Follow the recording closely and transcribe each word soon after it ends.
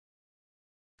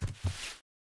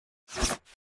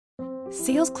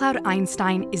Sales Cloud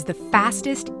Einstein is the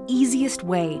fastest, easiest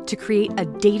way to create a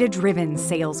data-driven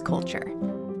sales culture.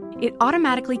 It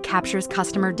automatically captures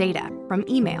customer data from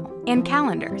email and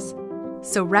calendars,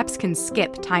 so reps can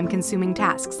skip time-consuming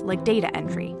tasks like data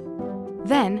entry.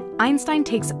 Then, Einstein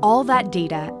takes all that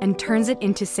data and turns it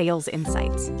into sales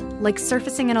insights, like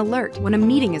surfacing an alert when a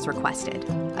meeting is requested,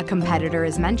 a competitor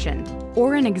is mentioned,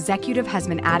 or an executive has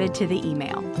been added to the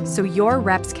email, so your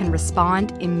reps can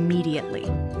respond immediately.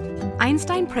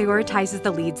 Einstein prioritizes the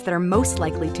leads that are most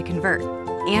likely to convert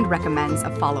and recommends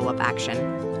a follow-up action.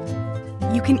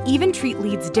 You can even treat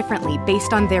leads differently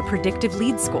based on their predictive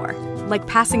lead score, like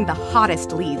passing the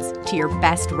hottest leads to your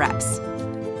best reps.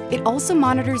 It also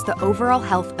monitors the overall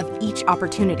health of each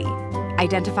opportunity,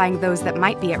 identifying those that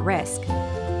might be at risk,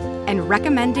 and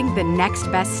recommending the next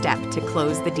best step to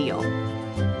close the deal.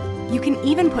 You can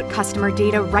even put customer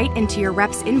data right into your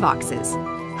reps' inboxes,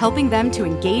 helping them to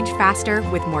engage faster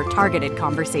with more targeted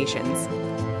conversations.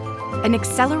 And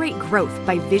accelerate growth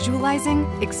by visualizing,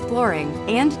 exploring,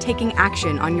 and taking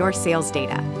action on your sales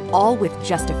data, all with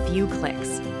just a few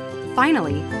clicks.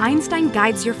 Finally, Einstein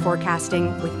guides your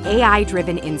forecasting with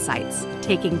AI-driven insights,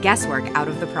 taking guesswork out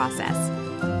of the process.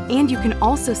 And you can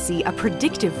also see a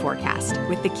predictive forecast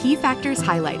with the key factors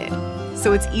highlighted,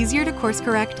 so it's easier to course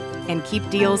correct and keep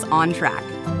deals on track.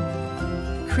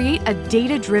 Create a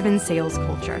data-driven sales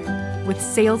culture with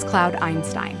Sales Cloud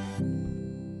Einstein.